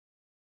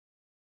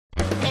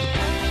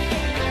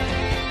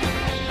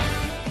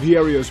The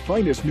area's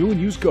finest new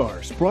and used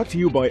cars, brought to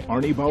you by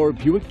Arnie Bauer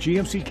Buick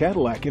GMC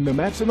Cadillac in the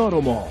Matteson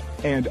Auto Mall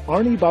and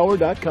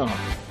ArnieBauer.com.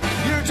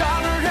 Your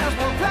dollar has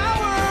more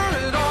power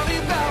at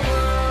Arnie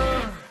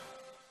Bauer.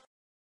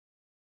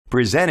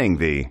 Presenting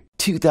the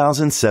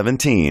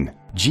 2017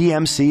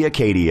 GMC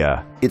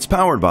Acadia. It's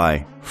powered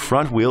by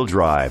front-wheel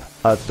drive,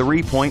 a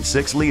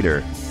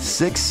 3.6-liter,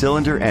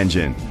 6-cylinder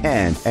engine,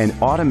 and an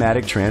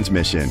automatic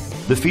transmission.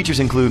 The features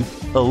include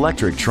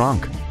electric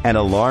trunk, an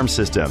alarm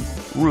system,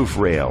 roof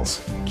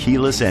rails,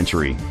 keyless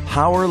entry,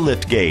 power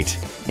liftgate,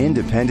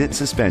 independent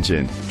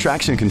suspension,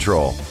 traction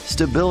control,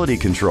 stability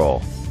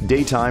control,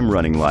 daytime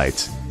running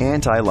lights,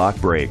 anti-lock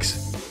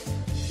brakes.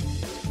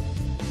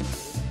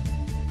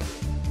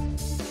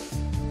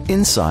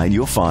 Inside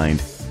you'll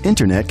find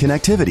internet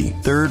connectivity,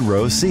 third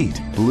row seat,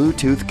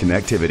 Bluetooth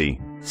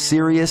connectivity,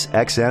 Sirius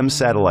XM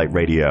satellite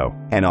radio,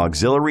 an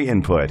auxiliary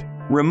input,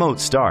 remote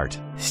start,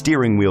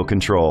 steering wheel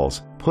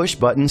controls, push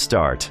button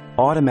start,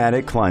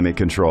 automatic climate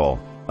control,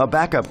 a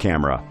backup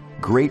camera.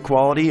 Great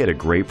quality at a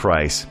great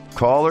price.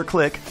 Call or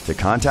click to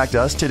contact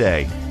us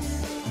today.